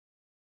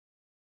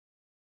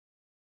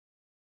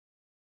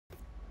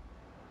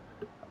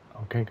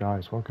Okay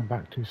guys, welcome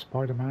back to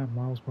Spider-Man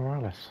Miles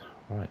Morales.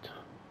 Right,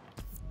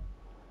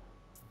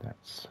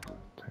 let's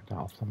take that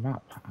off the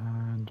map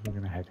and we're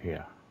going to head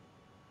here.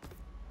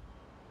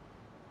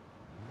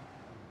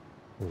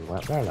 Oh,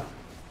 that there.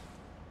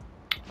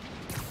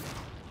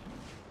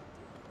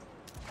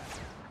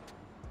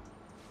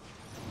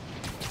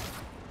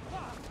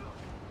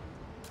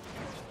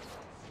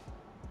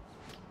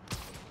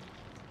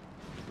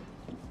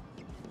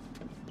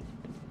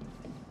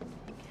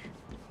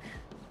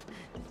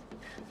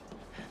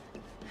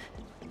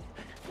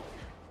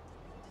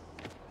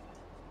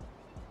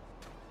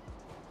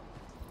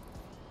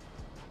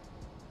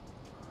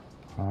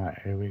 Alright,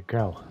 here we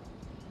go.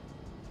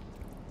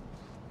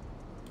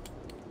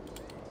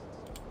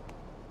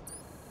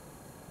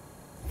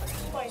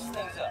 Spice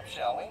things up,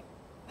 shall we?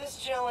 This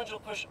challenge will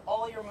push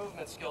all your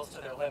movement skills to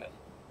their limit.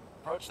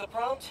 Approach the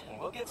prompt, and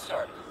we'll get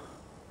started.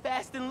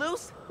 Fast and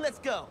loose, let's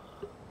go.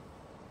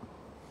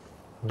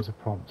 Where's the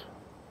prompt?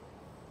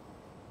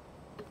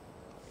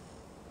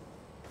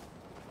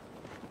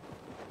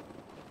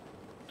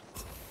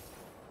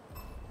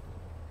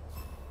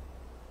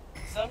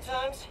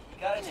 Sometimes, you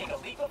gotta take a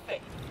leap of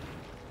faith.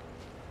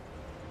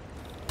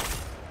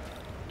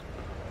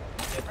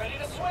 Get ready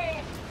to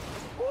swing!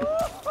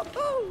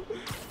 Woo-hoo-hoo!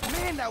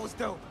 Man, that was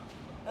dope.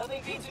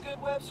 Nothing beats a good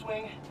web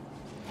swing.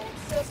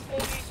 Except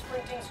maybe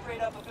sprinting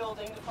straight up a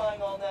building,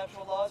 defying all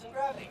natural laws and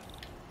gravity.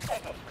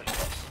 That comes pretty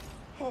close.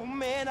 Oh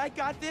man, I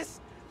got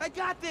this. I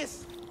got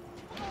this.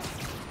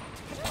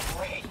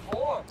 Great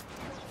form.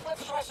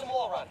 Let's try some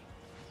wall running.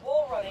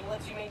 Wall running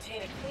lets you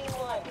maintain a clean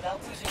line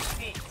without losing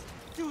speed.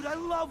 Dude, I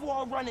love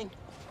wall running.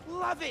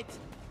 Love it.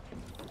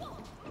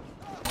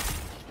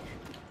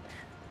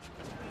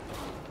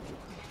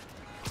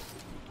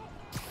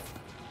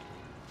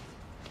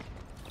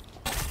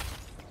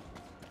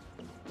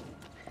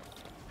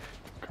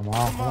 Come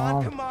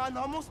on, Come on,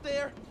 almost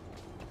there.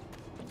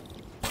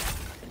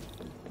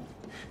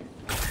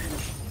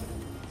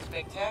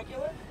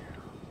 Spectacular?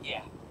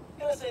 Yeah,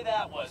 gonna say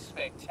that was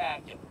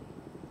spectacular.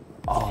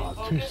 Oh, Stay 2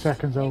 focused,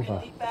 seconds you over.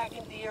 can leap back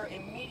into the air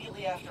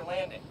immediately after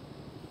landing.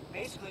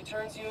 Basically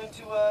turns you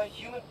into a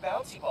human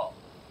bouncy ball.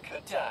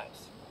 Good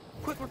times.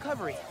 Quick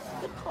recovery.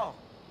 Good call.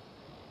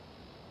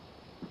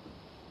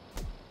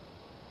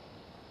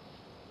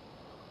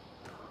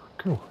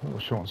 Cool, that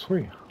was short and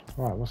sweet.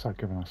 Right, what's that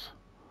giving us?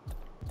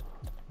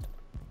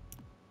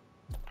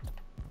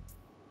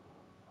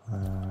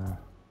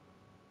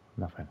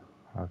 Nothing.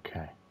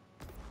 Okay.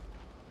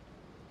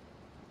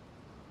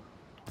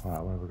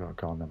 Right, where have we got to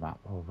go on the map?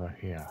 Over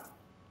here.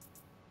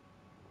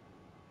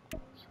 So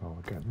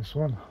we'll get this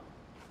one.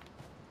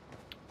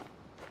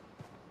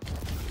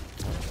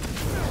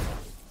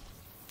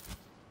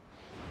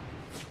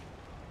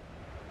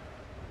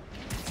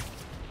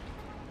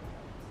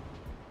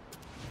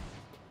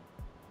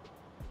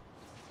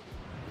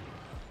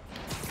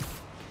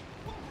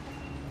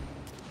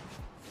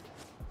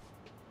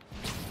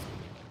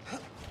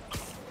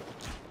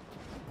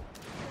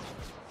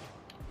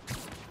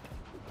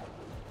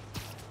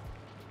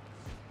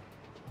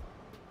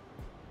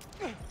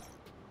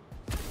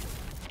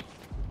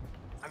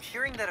 I'm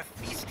hearing that a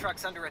feast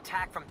truck's under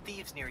attack from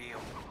thieves near you.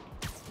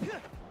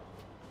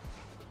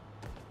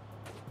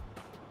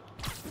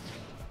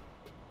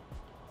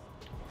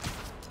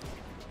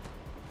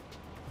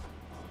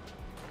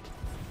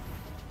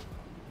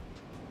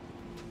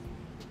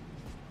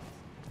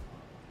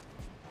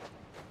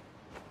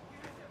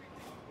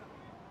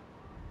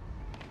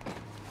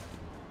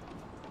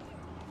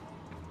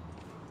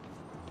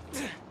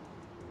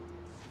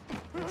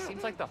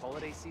 Seems like the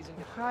holiday season.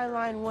 The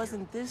Highline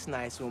wasn't this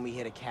nice when we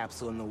hit a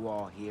capsule in the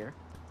wall here.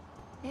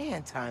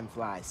 And time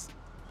flies.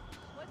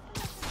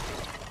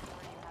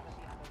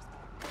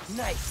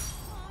 Nice.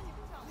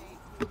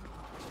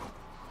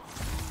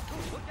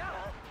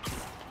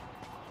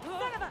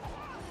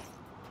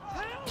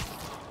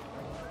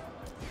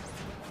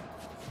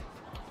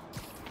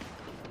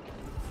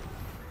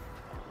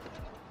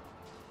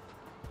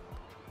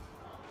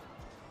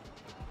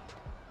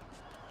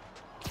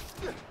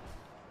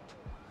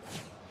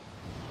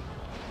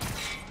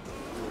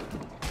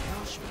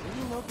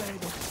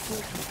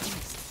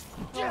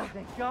 Oh,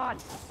 thank God!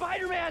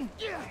 Spider-Man!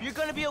 You're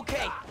gonna be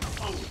okay.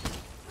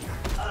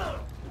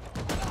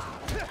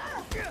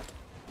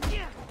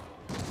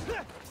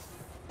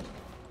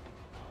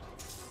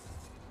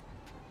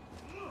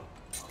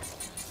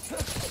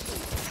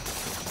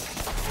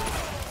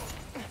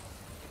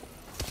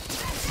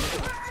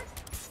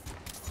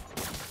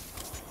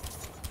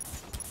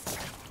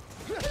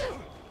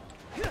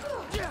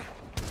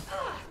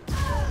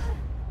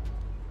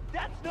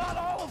 That's not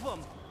all of them.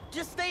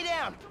 Just stay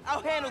down.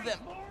 I'll handle them.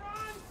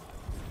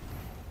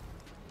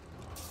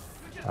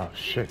 Oh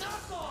shit.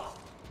 No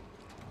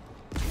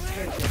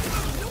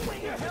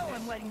way in hell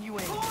I'm letting you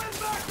in! Pull him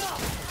back up!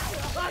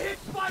 I hit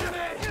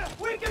Spider-Man!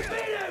 We can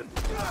beat him!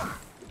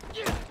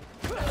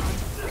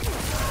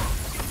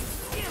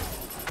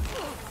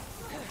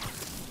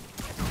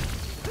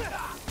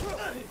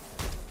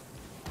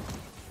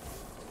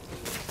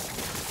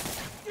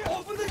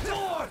 Open the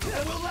door!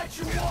 I will let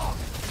you walk!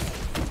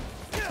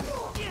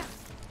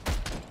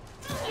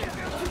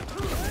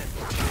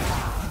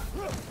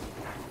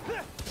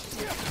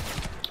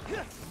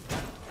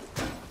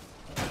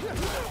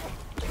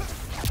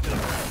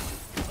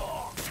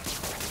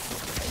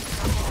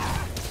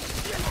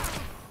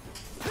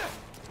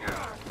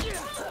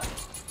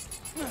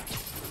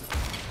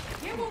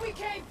 Get what we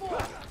came for!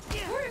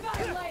 Worry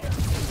about it later!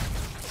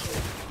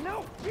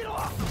 No, get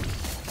off!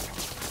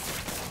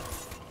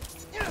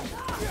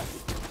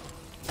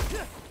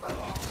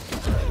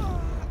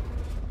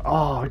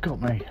 Oh, it got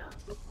me.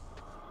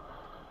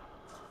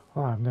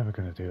 Oh, I'm never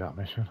going to do that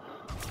mission.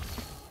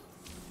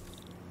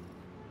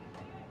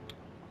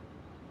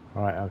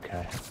 Right,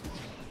 okay.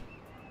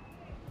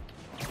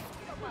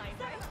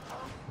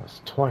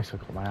 That's twice I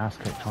got my ass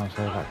kicked trying to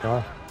save that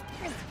guy.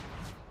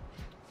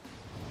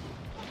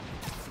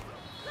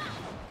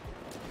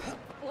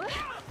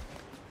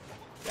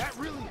 That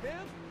really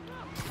him?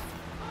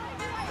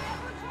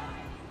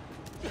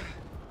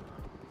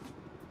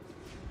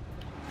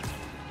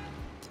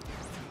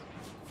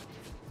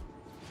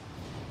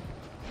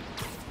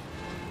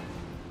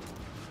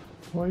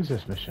 What is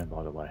this mission,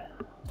 by the way?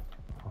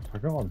 I've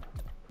forgotten.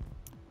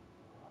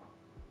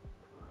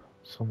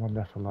 Someone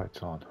left the lights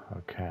on.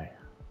 Okay.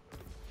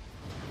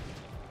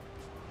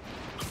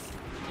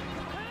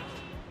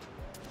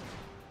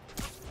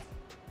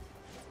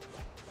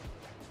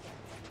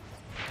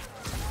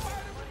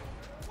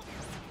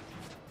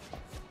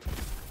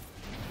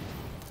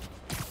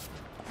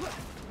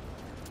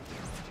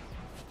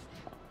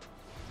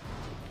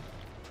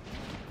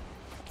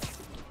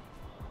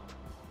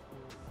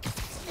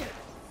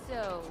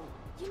 So,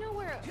 you know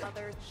where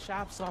other...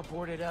 Shop's all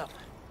boarded up.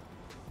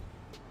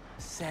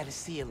 Sad to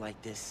see it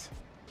like this.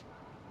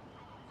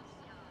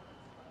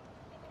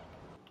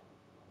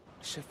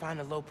 Should find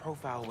a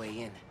low-profile way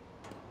in.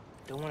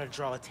 Don't want to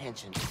draw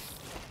attention.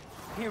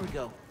 Here we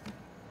go.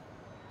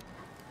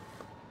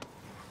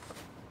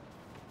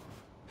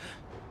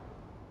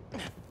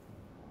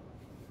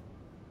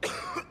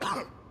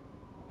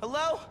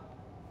 Hello?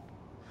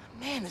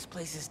 Man, this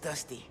place is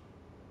dusty.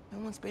 No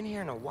one's been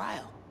here in a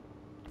while.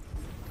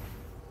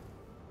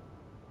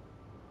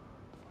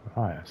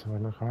 Right, so we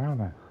look around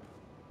then.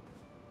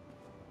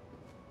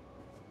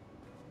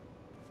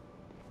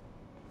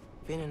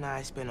 Finn and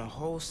I spent a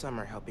whole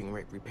summer helping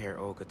Rick repair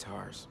old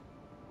guitars.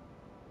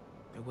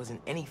 There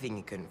wasn't anything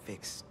he couldn't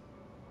fix.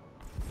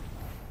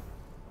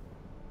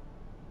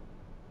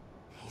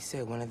 He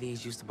said one of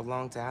these used to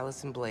belong to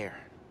Allison Blair.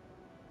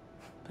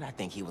 But I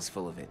think he was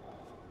full of it.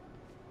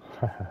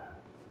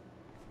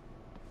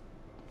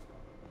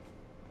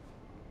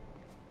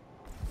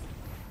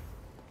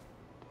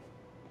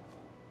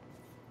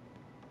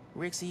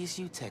 Rick's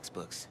ESU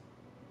textbooks.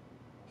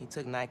 He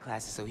took night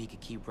classes so he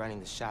could keep running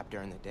the shop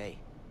during the day.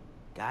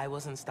 Guy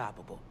was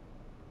unstoppable.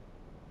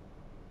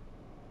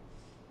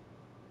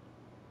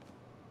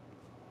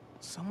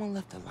 Someone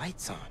left the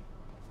lights on.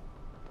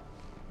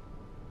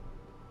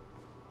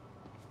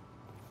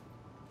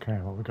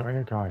 Okay, what we got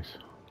here, guys?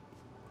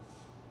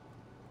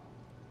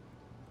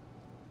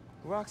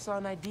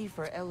 Roxxon ID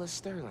for Ella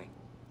Sterling.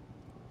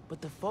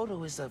 But the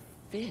photo is of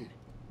Finn.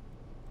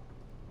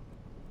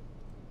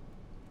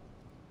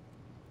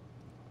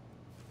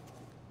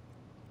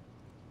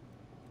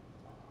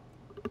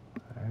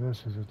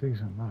 This is a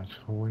decent match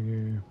for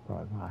you,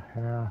 but that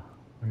hair,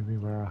 maybe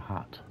wear a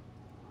hat.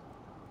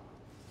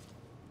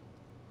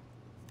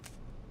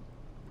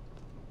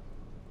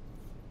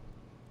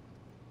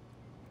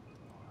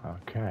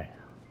 Okay.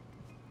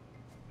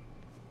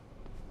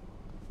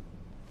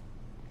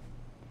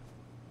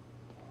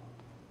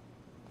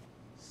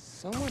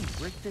 Someone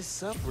bricked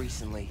this up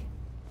recently.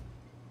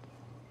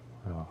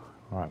 Oh,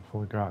 right,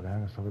 before we go out there,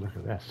 let's have a look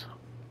at this.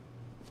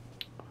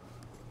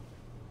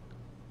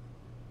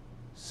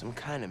 Some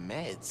kind of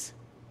meds.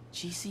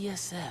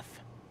 GCSF.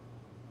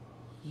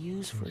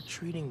 Used for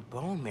treating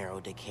bone marrow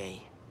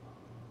decay.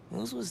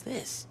 Whose was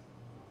this?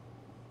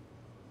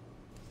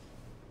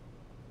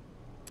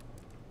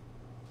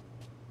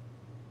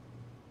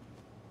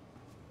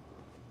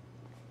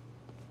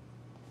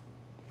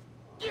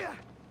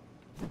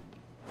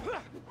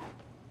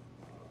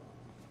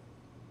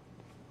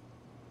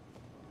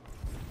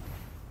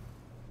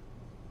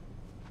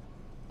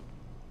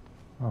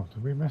 Oh,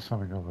 did we miss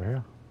something over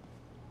here?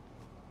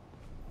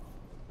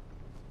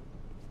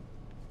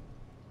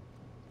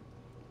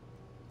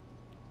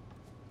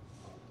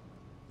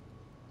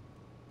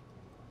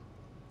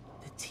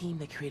 The team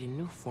that created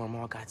Newform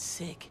all got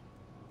sick.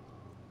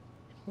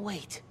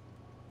 Wait.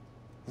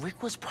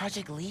 Rick was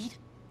project lead?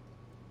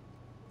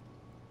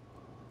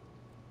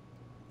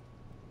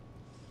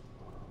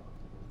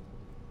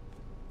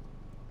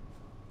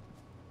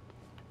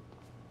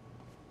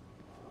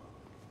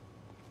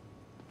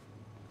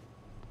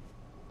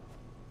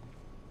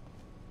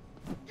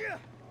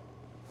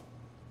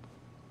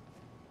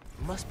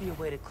 Must be a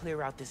way to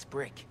clear out this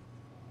brick.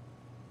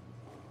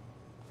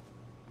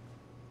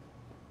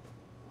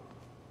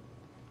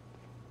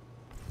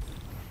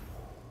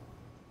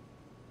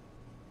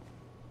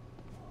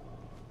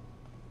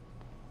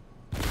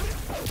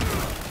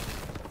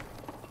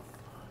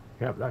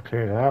 Yep, that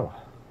cleared it out.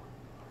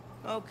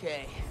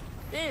 Okay,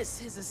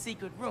 this is a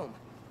secret room.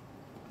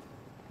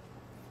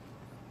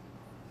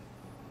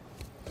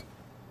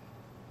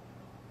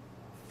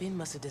 Finn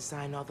must have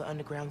designed all the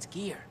underground's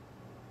gear.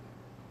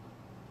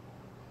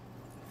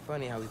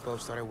 Funny how we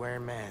both started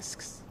wearing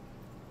masks.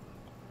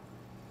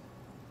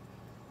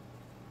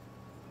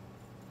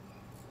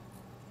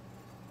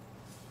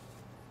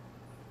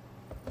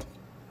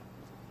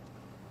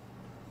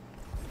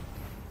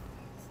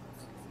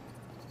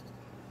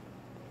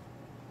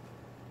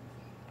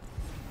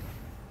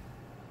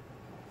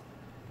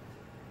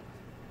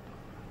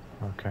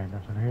 Okay,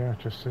 nothing here.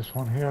 Just this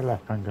one here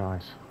left, then,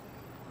 guys.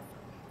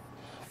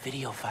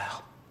 Video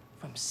file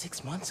from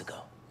 6 months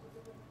ago.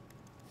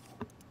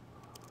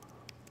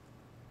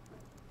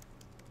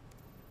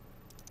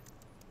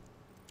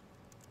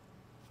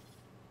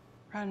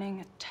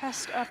 Running a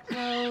test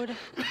upload.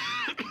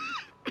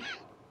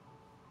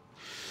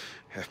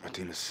 Half my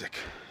team is sick.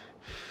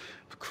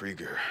 But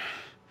Krieger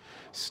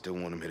still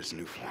want him in his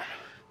new form.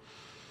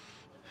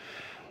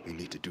 We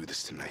need to do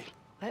this tonight.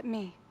 Let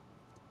me.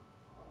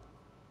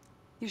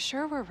 You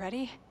sure we're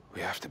ready? We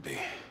have to be.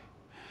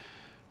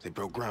 They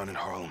broke ground in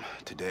Harlem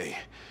today,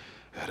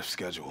 ahead of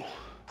schedule.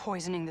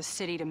 Poisoning the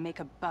city to make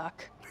a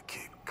buck. They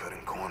keep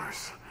cutting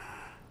corners,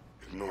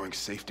 ignoring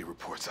safety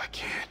reports. I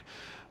can't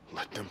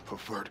let them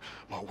pervert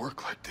my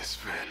work like this,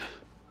 Finn.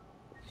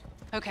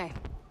 Okay,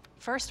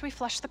 first we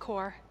flush the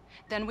core,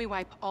 then we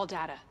wipe all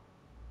data.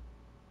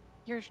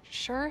 You're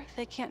sure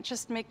they can't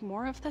just make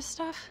more of this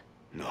stuff?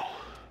 No.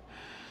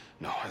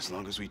 No, as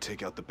long as we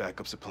take out the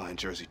backup supply in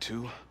Jersey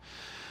too.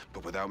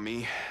 But without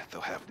me,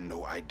 they'll have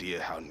no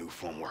idea how new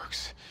form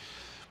works.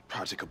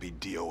 Project will be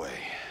DOA.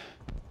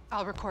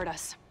 I'll record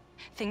us.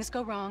 Things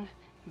go wrong,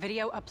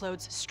 video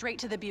uploads straight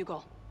to the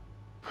Bugle.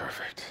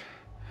 Perfect.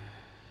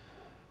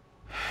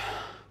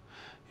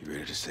 You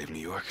ready to save New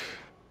York?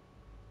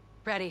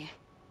 Ready.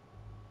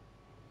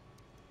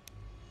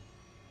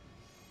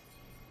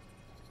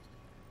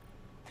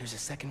 There's a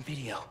second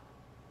video.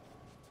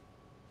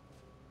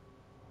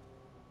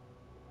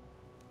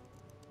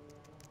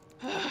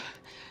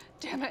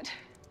 Damn it.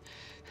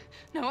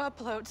 No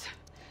uploads.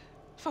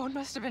 Phone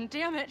must have been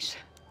damaged.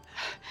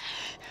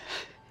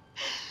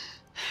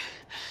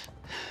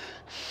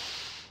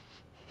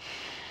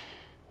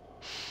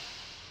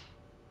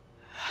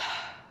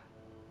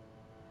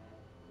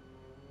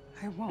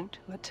 I won't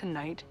let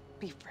tonight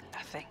be for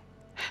nothing.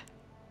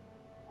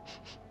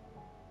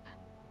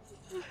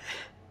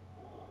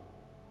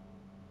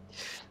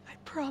 I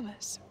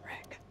promise,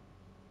 Rick.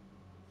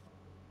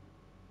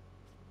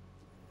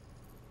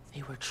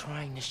 They were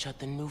trying to shut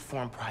the New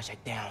Form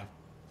project down.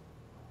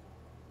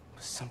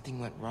 But something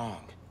went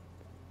wrong.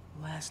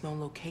 Last known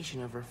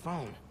location of her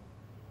phone.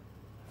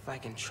 If I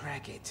can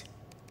track it.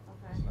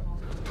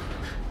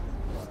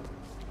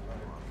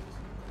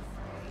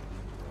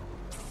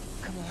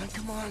 Come on,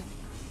 come on.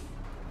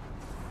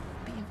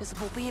 Be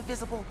invisible, be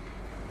invisible.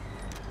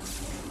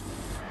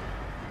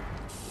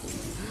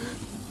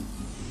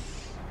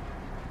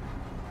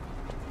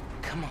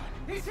 Come on.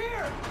 He's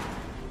here!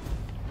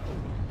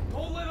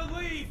 Don't let him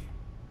leave!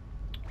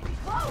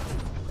 Cloak!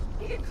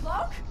 He can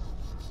cloak?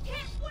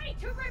 Can't wait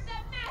to rip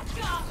that mask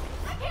off!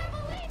 I can't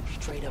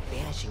believe... Straight up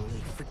vanishing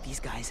really freaked these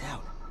guys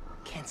out.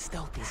 Can't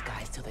stealth these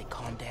guys till they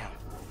calm down.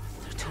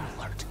 They're too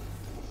alert.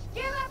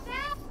 Give up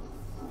now!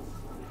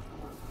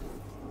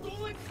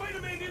 Don't let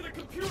Spider-Man near the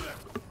computer!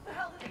 Where the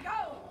hell did it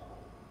go?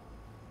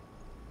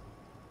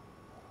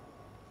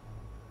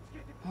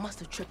 Must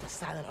have tripped a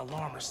silent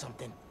alarm or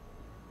something.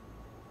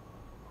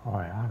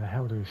 Alright, how the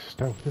hell do we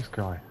stealth this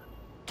guy?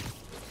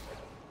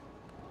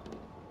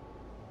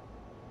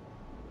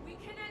 We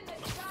can end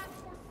this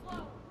fast or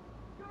slow.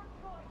 Your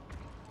choice.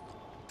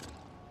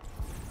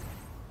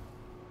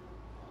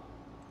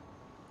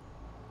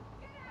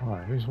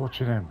 Alright, who's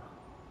watching him?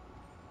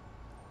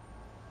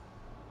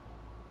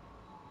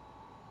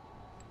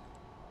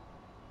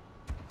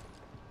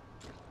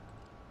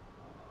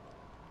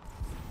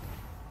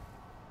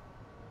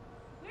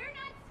 We're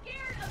not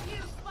scared of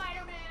you,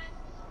 Spider-Man!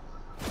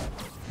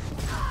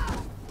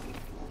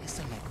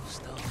 Eso me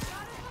gustó.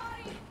 Got a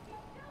body!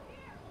 He's still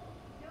here!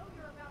 You know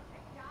you're about to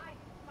die,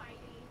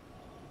 Spidey.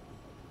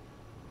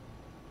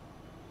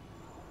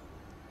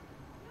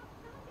 No,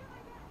 don't get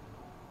my back!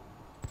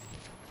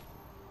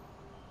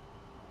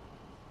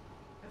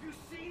 Have you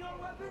seen our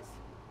weapons?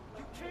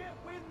 You can't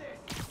win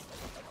this!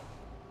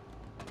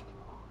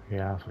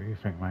 Yeah, that's what you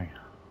think, mate.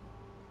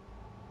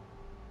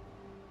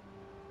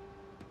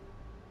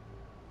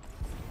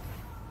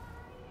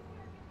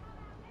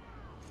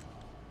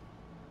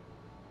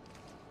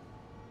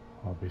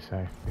 Oh, be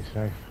safe, be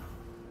safe.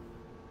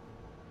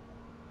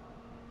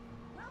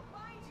 We'll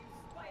find you,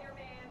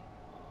 Spider-Man!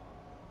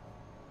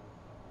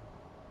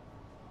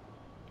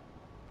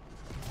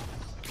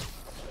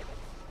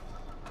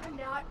 I'm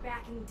not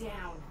backing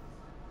down.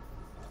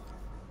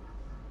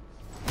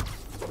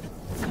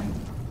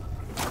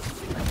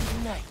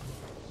 Night.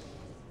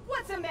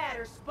 What's the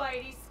matter,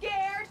 Spidey?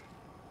 Scared?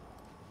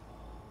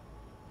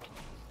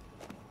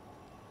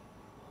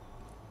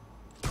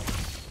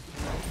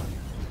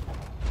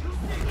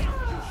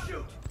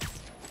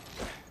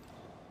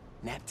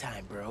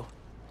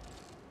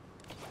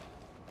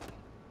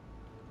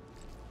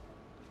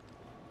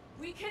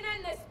 We can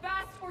end this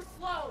fast or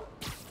slow.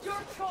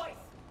 Your choice.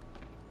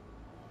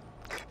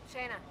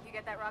 Shayna, you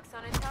get that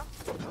Roxxon intel?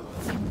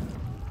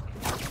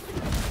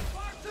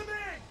 Lock them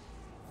in!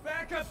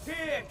 Backup's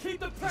here! Keep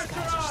the These pressure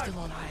guys are on! still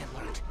on high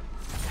alert.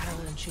 Gotta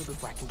let them chill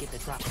before I can get the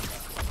drop on them.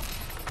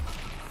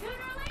 Sooner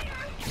or later,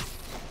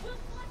 we'll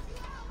flush you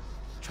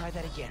out. Try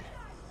that again.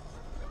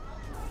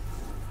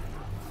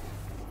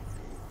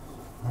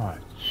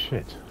 Right,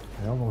 shit.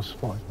 They almost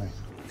spotted me.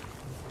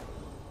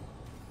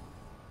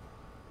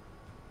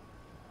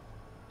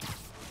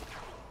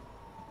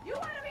 You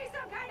want to be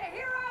some kind of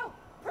hero?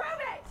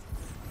 Prove it!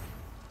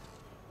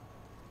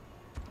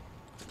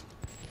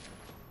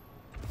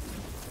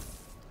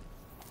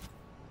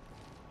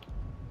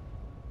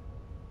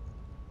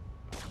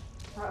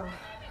 Uh-oh,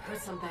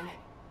 heard something.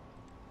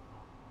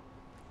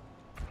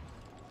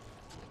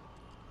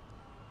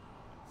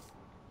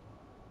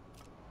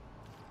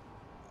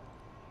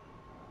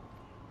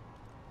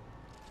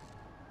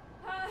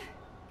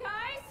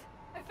 Guys,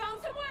 I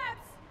found some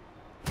webs.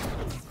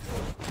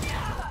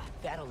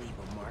 That'll leave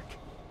a mark.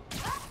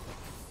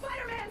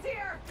 Spider-Man's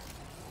here.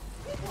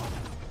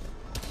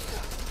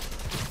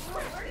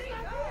 Where did he go?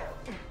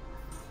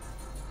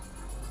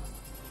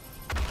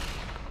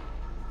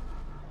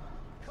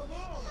 Come on,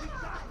 we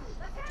got it!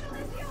 Let's handle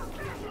this the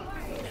old-fashioned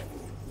way.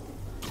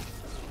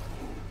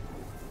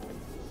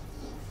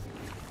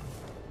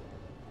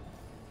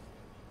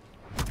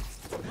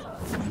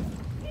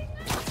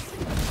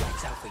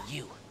 That's out for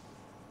you.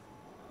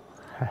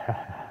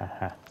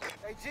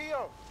 Hey,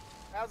 Gio,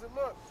 how's it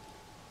look?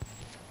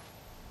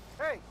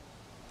 Hey.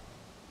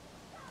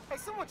 Hey,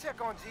 someone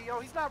check on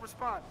Gio. He's not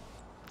responding.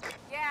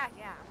 Yeah,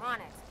 I'm on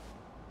it.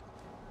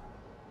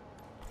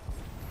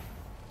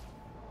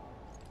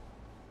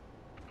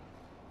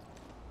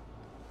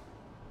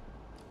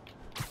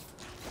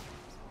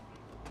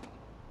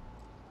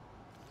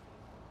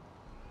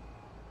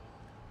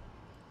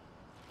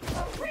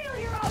 A real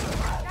hero.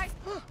 Guys,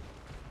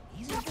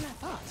 Easier than I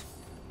thought.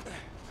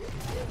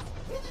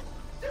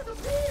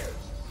 Disappeared!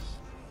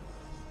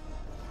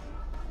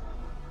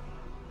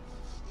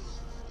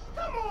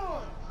 Come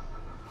on!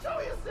 Show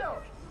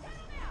yourself!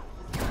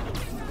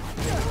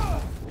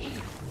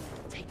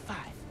 Take 5.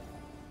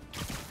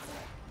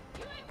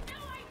 you have no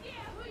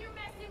idea who you're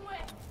messing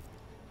with.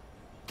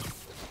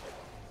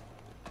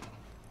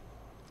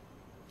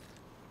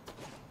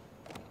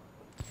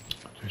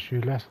 Just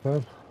you left,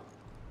 Bob.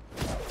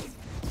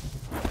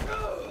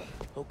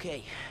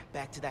 Okay,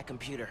 back to that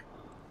computer.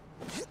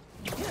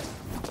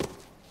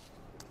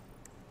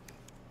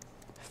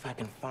 If I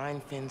can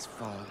find Finn's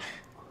phone,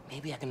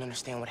 maybe I can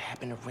understand what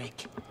happened to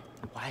Rick.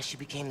 Why she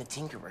became the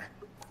Tinkerer.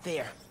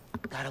 There,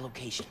 got a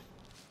location.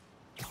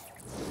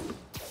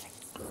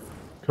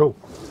 Cool.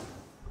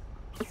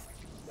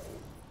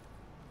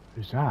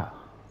 Who's that?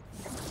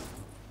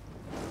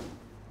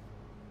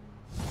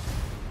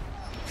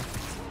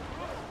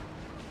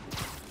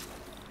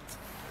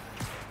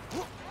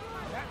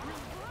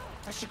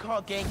 I should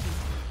call Genki.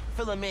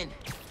 Fill him in.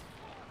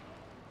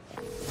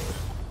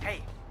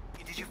 Hey,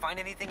 did you find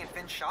anything in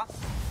Finn's shop?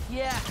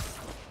 Yeah.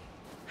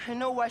 I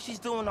know why she's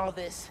doing all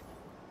this.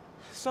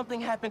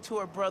 Something happened to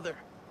her brother.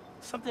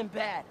 Something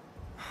bad.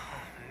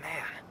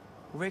 Man.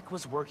 Rick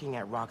was working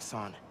at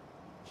Roxxon.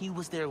 He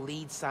was their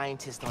lead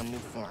scientist on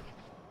Newform.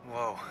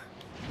 Whoa.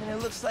 And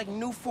it looks like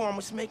Newform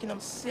was making him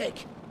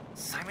sick.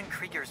 Simon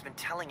Krieger's been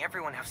telling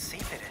everyone how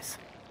safe it is.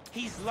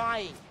 He's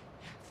lying.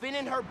 Finn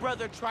and her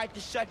brother tried to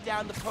shut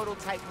down the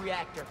prototype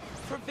reactor,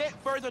 prevent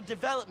further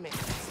development.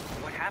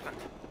 What happened?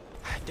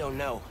 I don't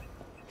know.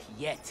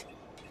 Yet.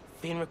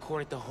 Finn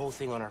recorded the whole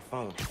thing on her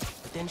phone,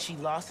 but then she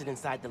lost it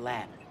inside the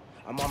lab.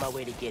 I'm on my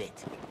way to get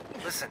it.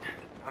 Listen,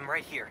 I'm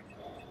right here.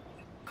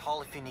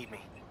 Call if you need me.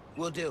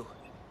 Will do.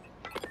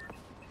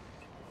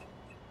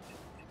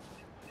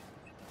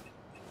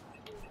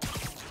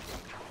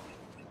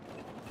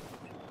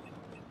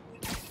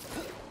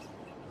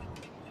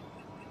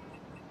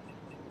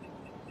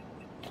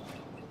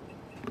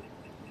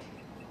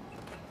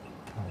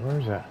 Where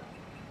is that?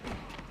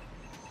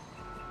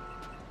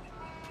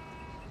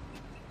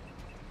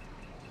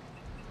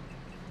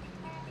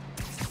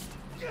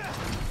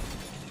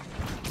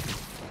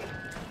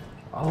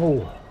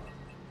 Oh.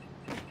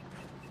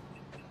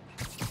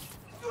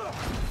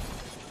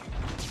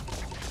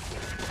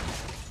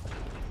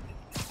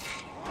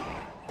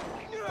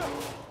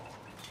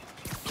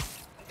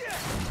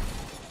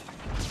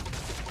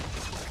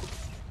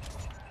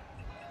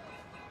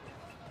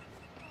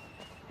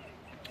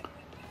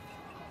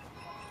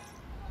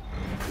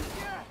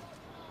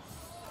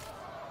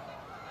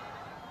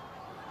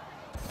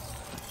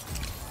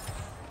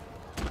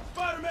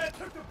 Spider-Man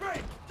took the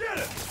bait! Get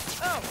him!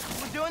 Oh,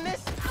 we're doing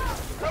this?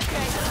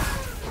 Okay.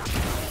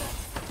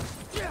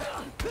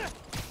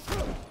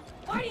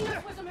 Fighting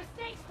us was a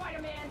mistake,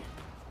 Spider-Man.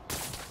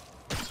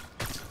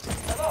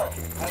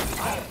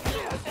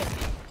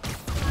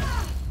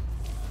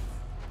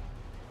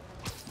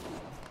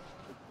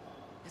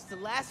 It's the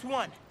last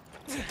one.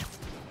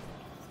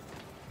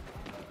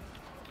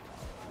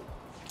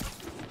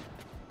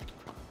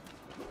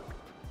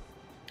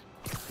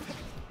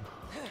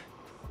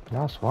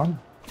 Last one.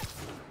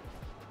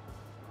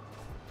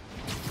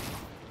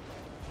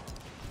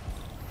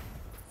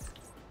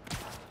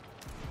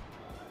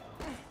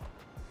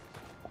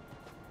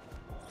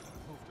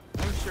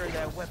 I'm sure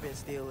that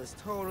weapons deal is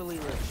totally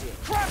legit.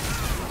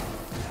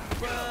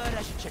 But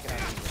I should check it out.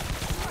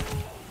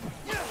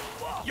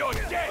 You're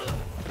dead!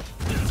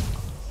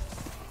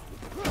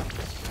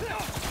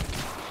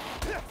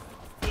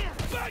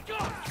 Back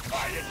up!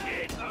 Fight it,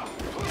 kid!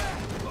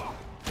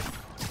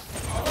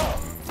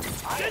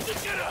 This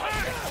is gonna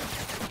hurt!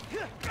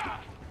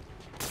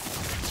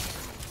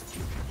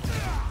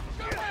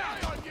 Got my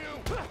eye on you!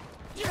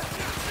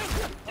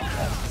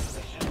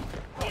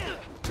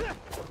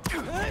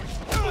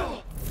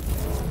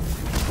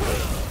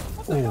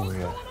 Oh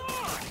yeah.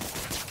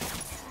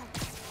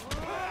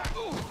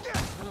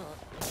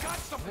 Got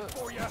something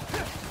for you!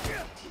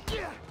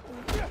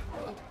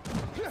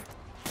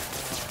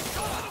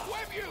 Don't let him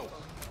whip you!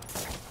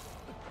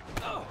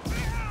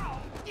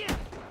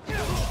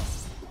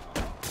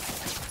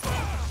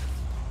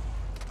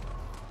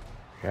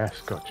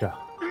 Yes, gotcha.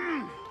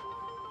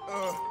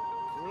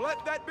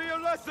 Let that be a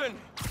lesson!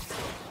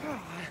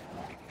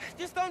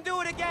 Just don't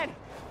do it again.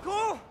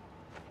 Cool?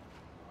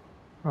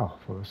 Oh, I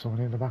thought there was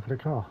someone in the back of the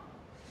car.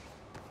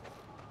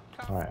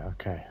 Right,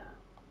 okay.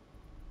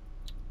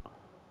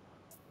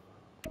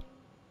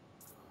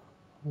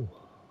 Ooh,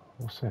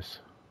 what's this?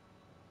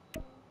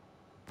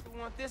 You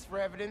want this for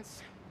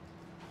evidence?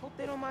 Hope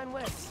they don't mind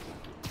Wes.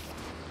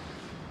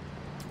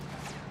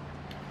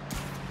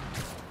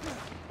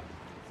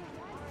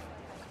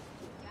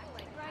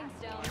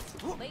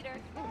 Rhinestones. Later.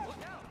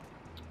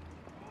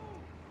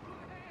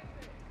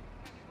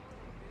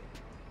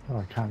 Oh,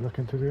 I can't look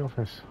into the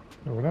office.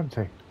 Oh, we're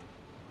empty.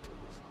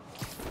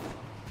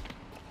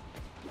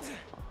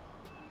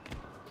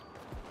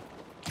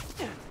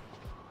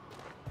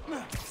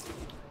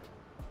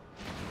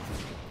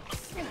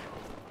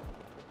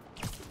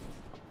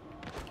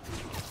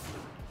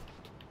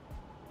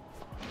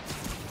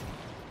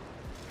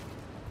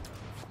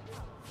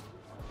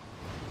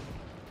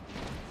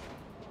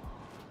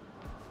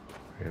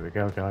 Here we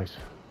go, guys.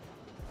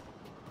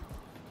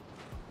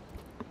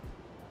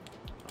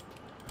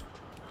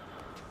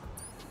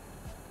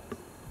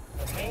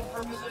 The main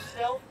purpose of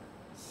stealth?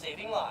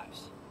 Saving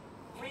lives.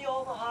 Free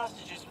all the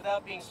hostages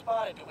without being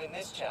spotted to win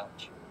this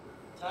challenge.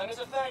 Time is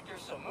a factor,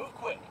 so move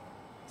quick.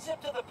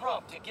 Zip to the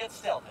prompt to get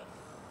stealthy.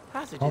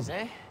 Hostages,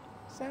 eh?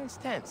 Sounds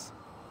tense.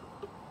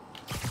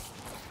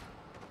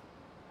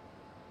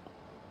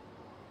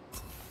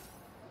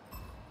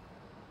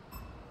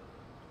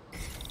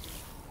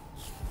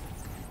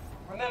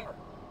 Remember,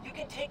 you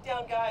can take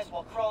down guys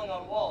while crawling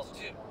on walls,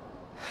 too.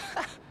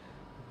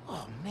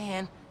 Oh,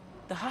 man.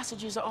 The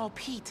hostages are all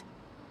Pete.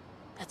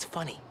 That's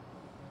funny.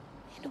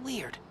 And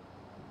weird.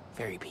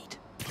 Very Pete.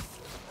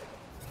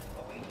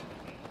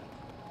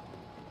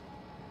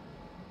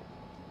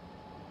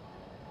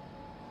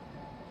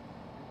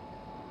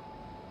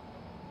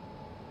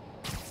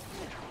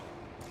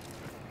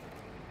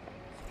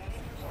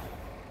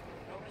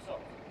 No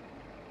result.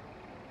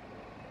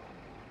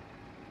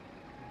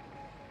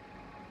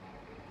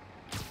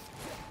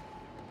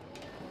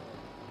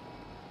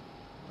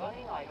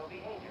 Running idle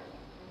behavior.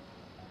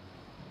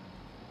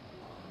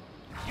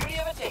 Beauty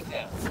of a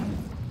takedown.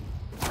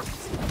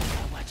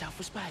 Watch out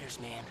for spiders,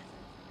 man.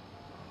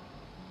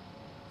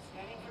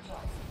 Scanning for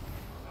top.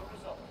 No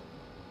result.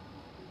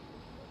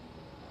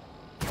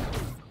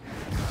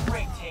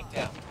 Great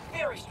takedown.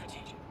 Very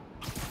strategic.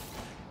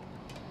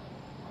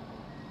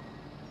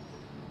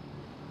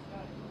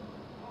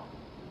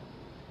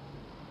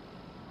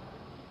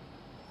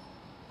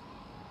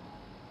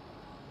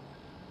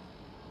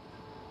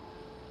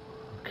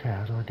 Okay,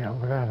 how do I get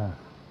over there then?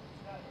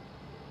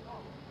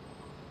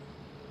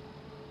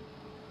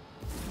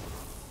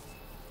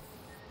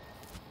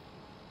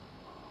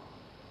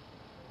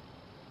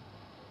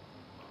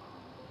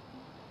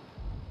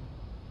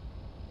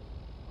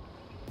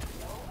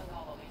 No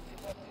anomalies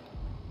detected.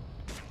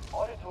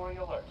 Auditory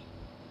alert.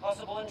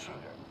 Possible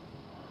intruder.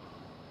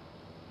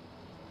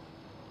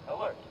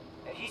 Alert.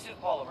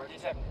 Adhesive polymer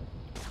detected.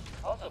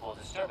 Possible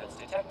disturbance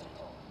detected.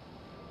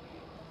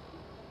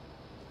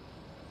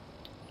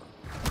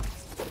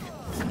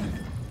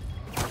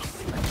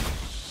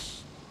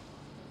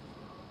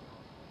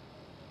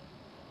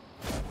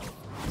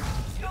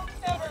 You'll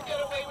never get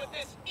away with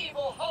this,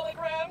 evil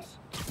holograms!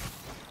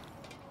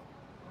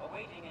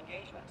 Awaiting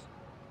engagement.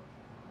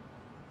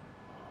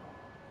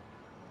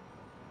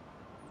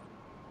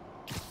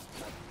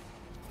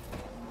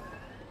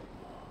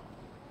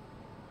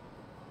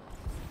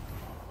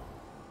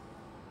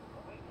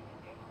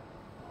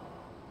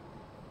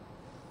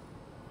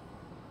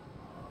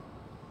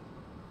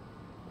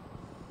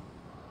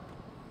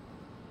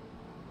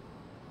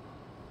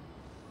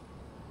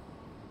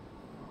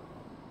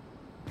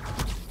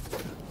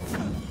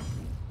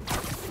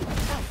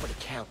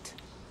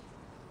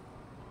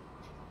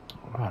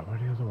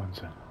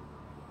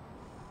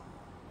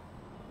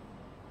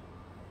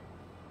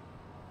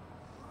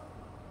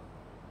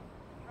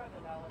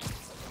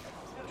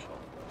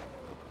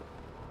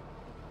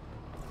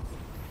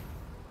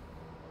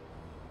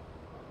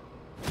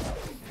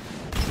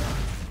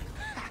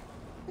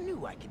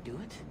 could do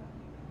it.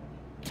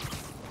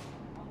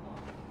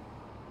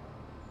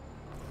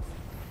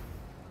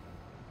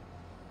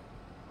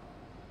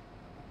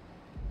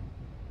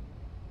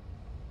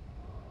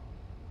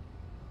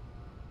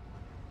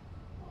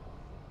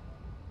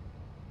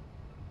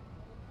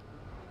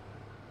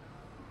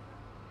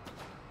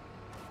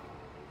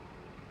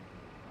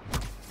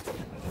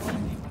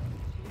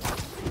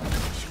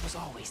 It was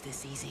always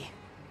this easy.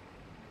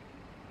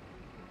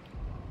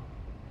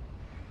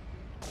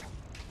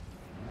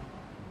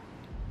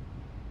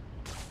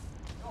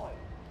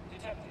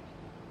 Detected.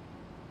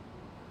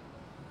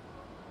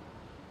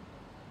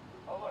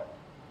 Alert.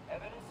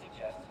 Evidence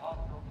suggests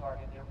hostile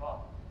target nearby.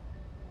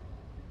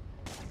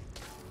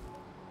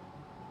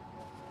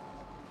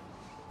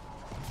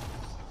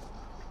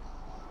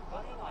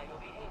 Running idle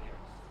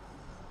behaviors.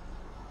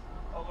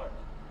 Alert.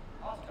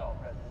 Hostile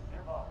presence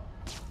nearby.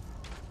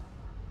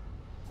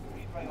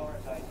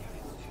 Reprioritize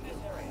units to this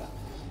area.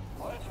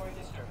 Auditory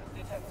disturbance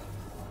detected.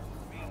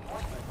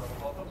 Reinforcement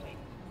protocol complete.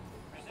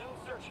 Resume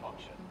search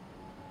function.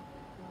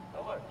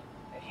 Alert.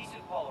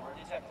 Adhesive polymer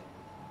detected.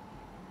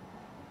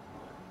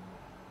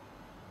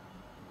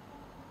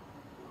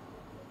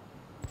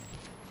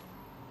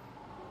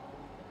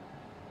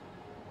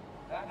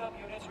 Backup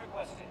units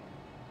requested.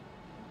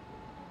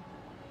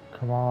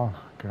 Come on,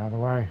 get out of the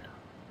way.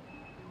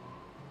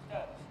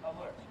 Status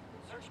alert.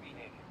 Search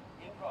behavior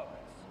in progress.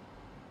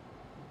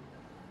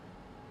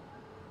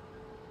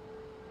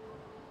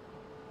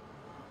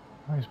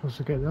 How are you supposed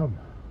to get them?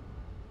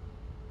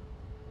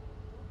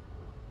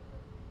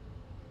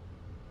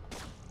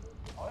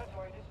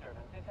 Auditory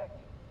disturbance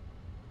detected.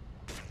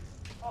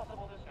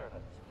 Possible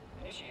disturbance.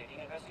 Initiating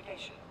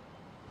investigation.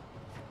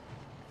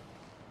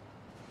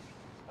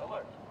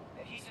 Alert.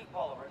 Adhesive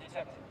polymer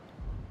detected.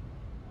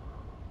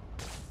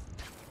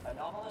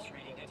 Anomalous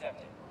reading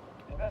detected.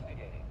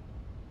 Investigating.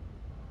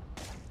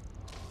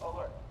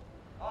 Alert.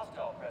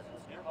 Hostile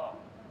presence nearby.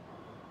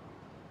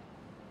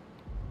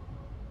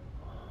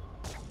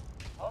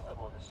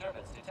 Possible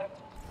disturbance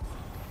detected.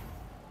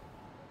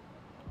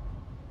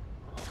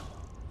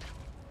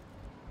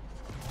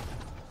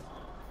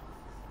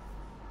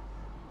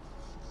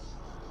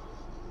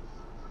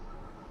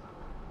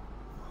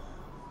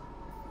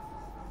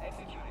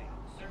 Executing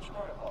search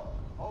protocol.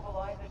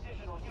 Mobilize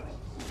additional units.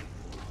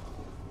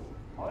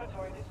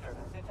 Auditory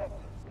disturbance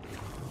detected.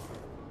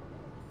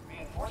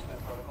 Reinforcement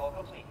protocol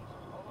complete.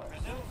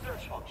 Resume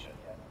search function.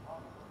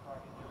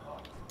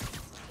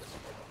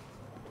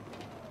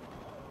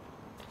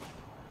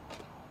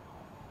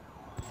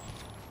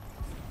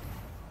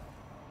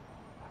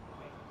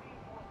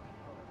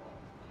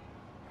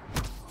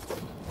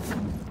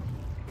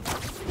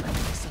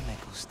 Eso me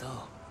gustó.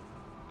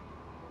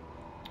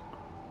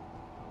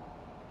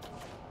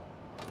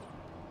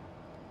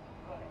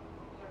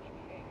 Search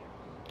behavior.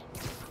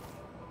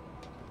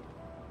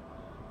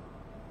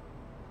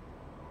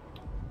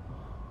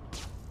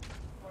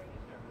 Auditory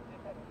disturbance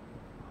detected.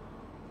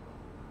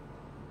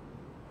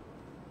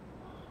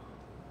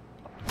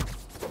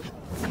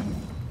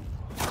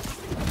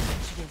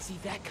 You didn't see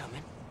that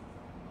coming.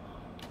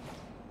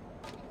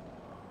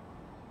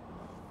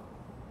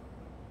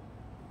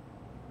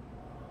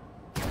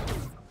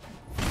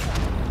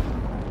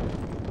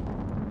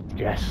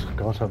 Yes,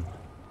 got him.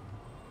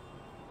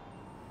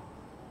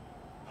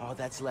 All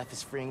that's left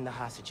is freeing the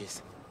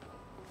hostages.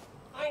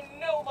 I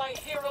know my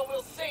hero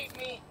will save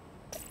me!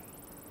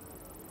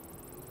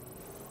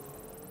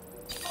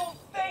 Oh,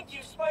 thank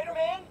you,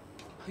 Spider-Man!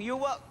 You're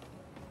what?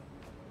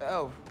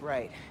 Oh,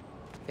 right.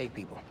 Fake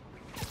people.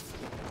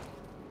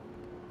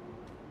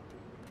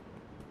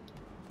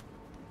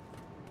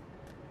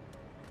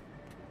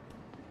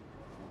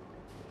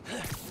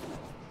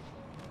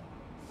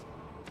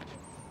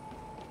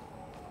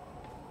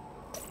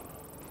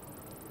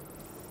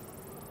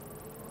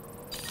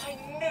 I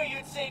knew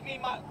you'd save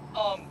me,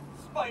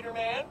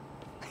 Spider-Man!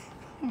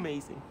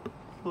 Amazing.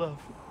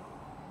 Love.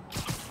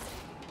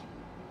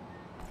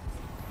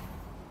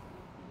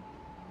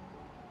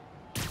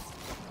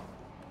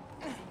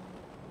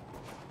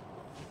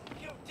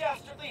 You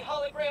dastardly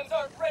holograms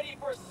aren't ready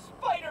for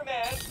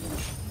Spider-Man!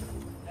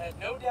 Had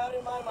no doubt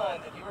in my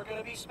mind that you were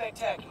gonna be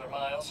spectacular,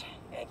 Miles,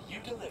 and you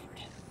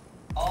delivered.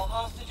 All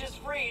hostages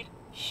freed.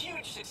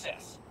 Huge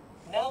success.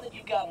 Now that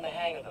you've gotten the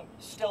hang of them,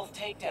 stealth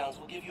takedowns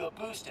will give you a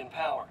boost in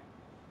power.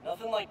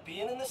 Nothing like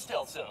being in the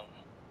stealth zone.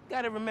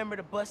 Gotta remember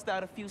to bust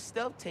out a few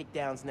stealth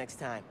takedowns next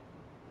time.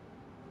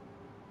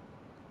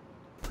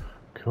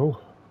 Cool.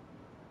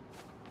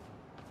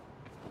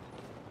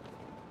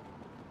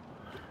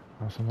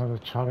 That's another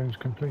challenge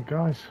complete,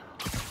 guys.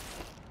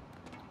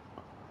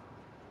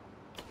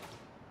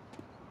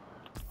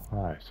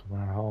 Right, so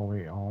where are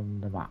we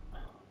on the map?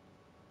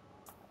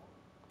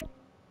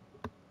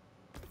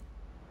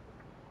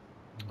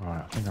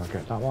 Alright, I think I'll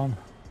get that one.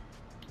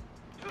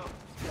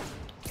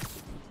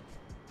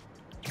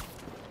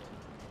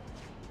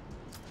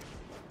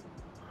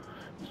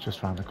 It's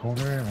just round the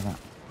corner here, isn't it?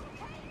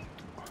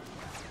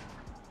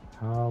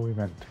 How are we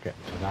meant to get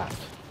to that?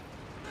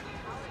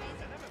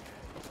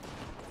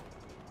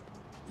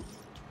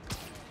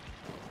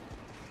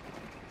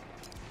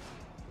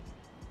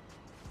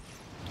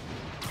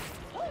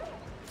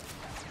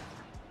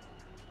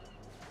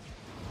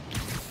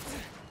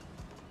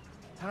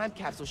 Time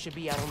capsule should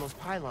be out on those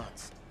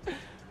pylons.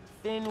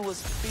 Finn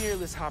was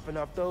fearless hopping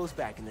off those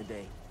back in the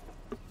day.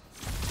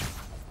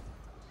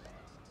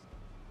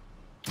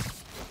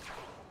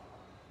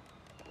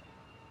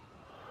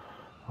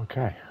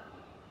 Okay.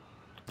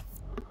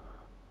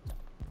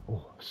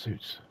 Oh,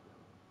 suits.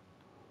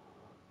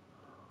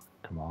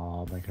 Come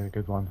on, make it a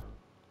good one.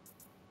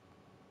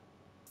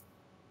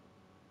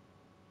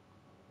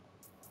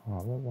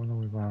 Alright, what one are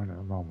we wearing at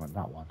the moment?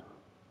 That one.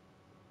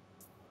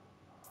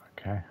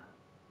 Okay.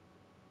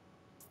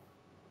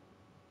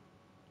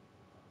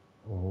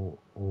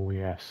 Oh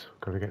yes,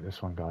 gotta get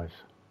this one, guys.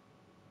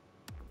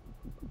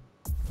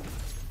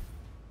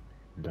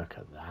 Look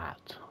at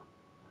that.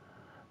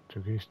 To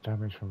reduce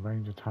damage from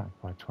range attack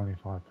by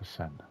 25%.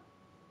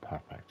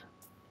 Perfect.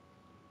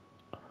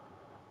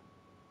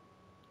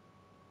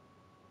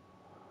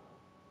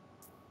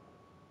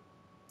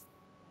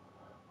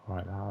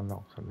 Right, that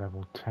unlocks at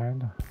level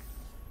 10.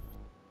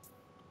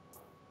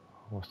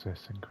 What's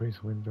this?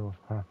 Increase window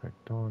of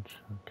perfect dodge.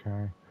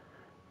 Okay.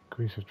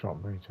 Increase the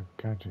drop rate of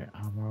gadget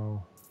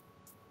ammo.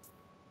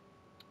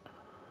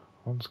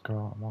 On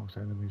Scar, marks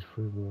enemies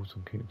through walls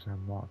and keeps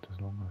them marked as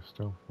long as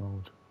stealth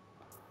mode.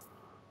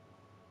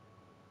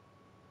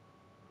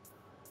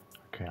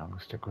 Okay, I'm going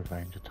to stick with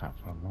range attack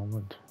for a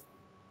moment.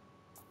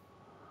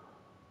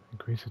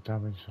 Increase the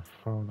damage of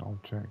thrown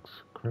objects.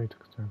 Create a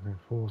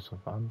extensive force of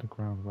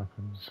underground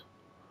weapons.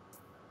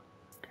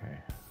 Okay.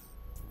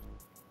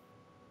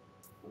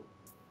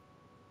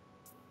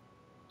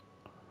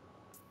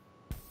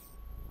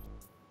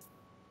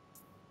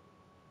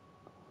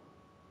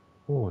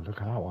 Oh, look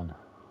at that one.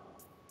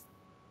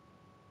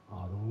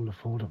 Oh, they're all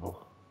affordable.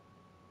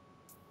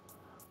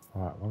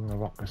 Right, we're going to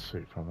rock this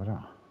suit for a minute.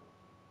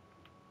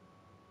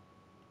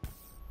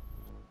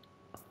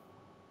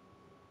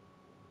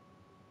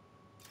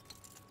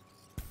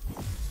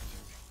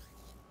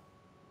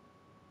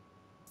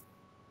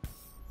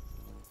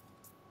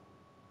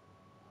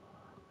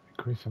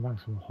 Increase the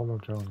maximum hollow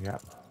drone,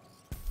 yep.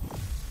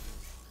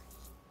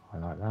 I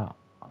like that.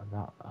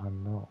 That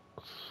unlocks.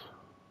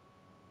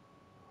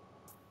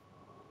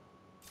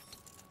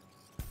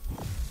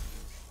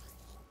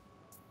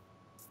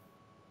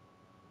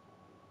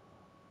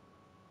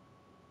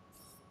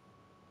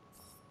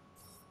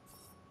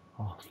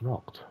 Oh, it's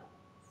locked.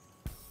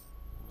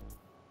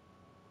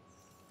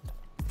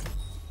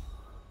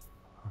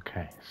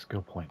 Okay,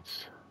 skill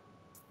points.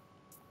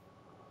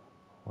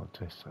 What's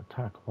this?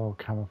 Attack while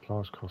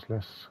camouflage costs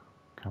less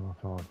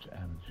camouflage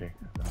energy.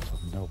 That's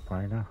a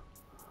no-brainer.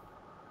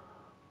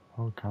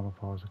 While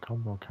camouflage, a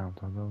combo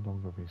counter no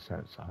longer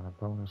resets and a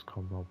bonus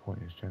combo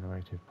point is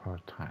generated per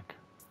attack.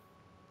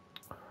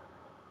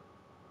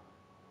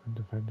 When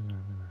defending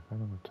an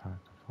venom attack,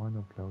 the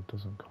final blow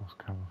doesn't cost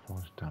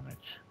camouflage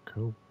damage.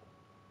 Cool.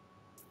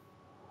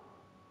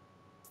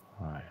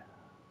 Right.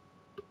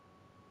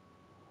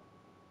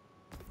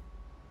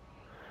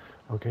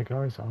 Okay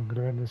guys, I'm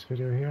going to end this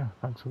video here.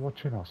 Thanks for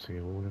watching. I'll see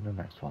you all in the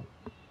next one.